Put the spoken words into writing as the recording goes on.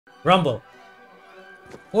Rumble.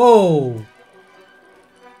 Whoa!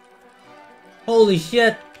 Holy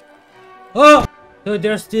shit! Oh! So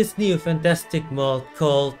there's this new fantastic mod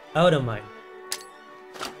called Automine.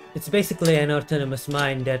 It's basically an autonomous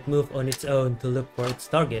mine that moves on its own to look for its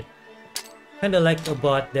target. Kinda like a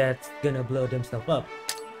bot that's gonna blow themselves up.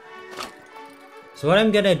 So what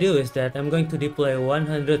I'm gonna do is that I'm going to deploy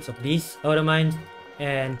 100 of these automines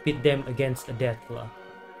and pit them against a Deathclaw.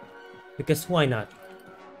 Because why not?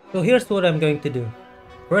 So here's what I'm going to do.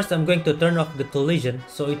 First, I'm going to turn off the collision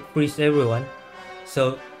so it frees everyone,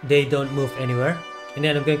 so they don't move anywhere. And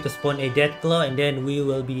then I'm going to spawn a Deathclaw, and then we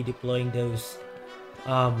will be deploying those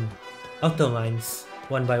auto mines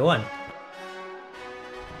one by one.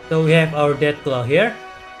 So we have our Deathclaw here,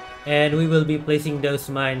 and we will be placing those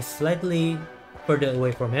mines slightly further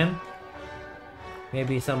away from him.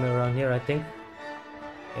 Maybe somewhere around here, I think.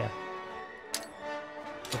 Yeah.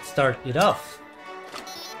 Let's start it off.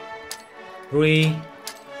 3,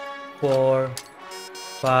 4,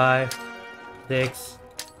 5, 6,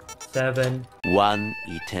 7. One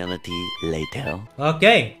eternity later.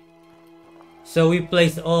 Okay. So we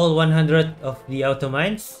placed all 100 of the auto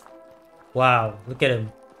mines. Wow, look at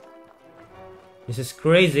him. This is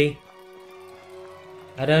crazy.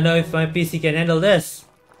 I don't know if my PC can handle this.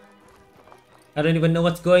 I don't even know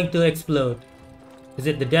what's going to explode. Is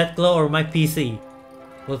it the Deathclaw or my PC?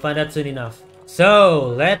 We'll find out soon enough. So,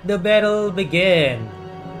 let the battle begin.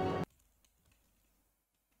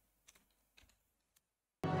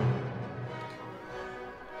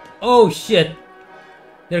 Oh shit!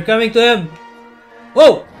 They're coming to him!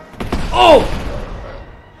 Whoa! Oh!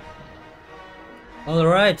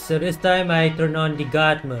 Alright, so this time I turn on the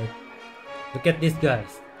God mode. Look at these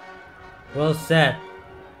guys. Well set.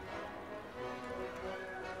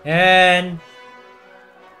 And...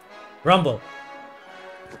 Rumble.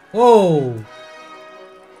 Whoa!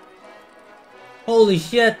 Holy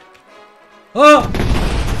shit! Oh!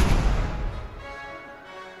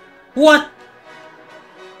 What?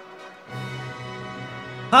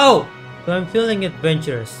 How? So I'm feeling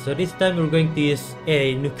adventurous. So this time we're going to use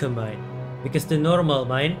a nuka mine. Because the normal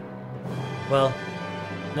mine, well,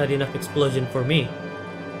 not enough explosion for me.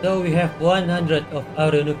 So we have 100 of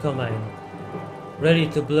auto nuka mine ready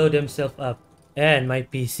to blow themselves up. And my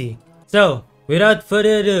PC. So, without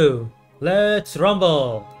further ado, let's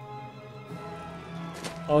rumble!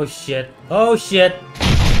 Oh shit. Oh shit!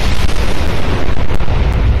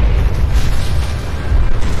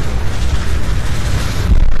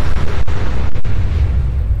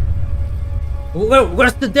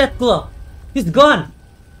 Where's the Deathclaw? He's gone!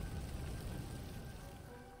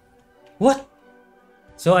 What?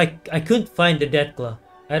 So I couldn't find the Deathclaw.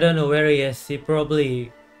 I don't know where he is. He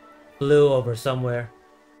probably flew over somewhere.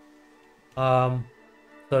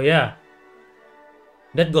 So yeah.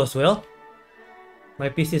 That goes well. My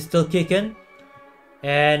PC is still kicking.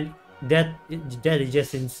 And that is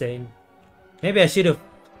just insane. Maybe I should have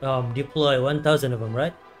deployed 1000 of them,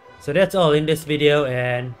 right? So that's all in this video,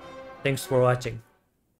 and thanks for watching.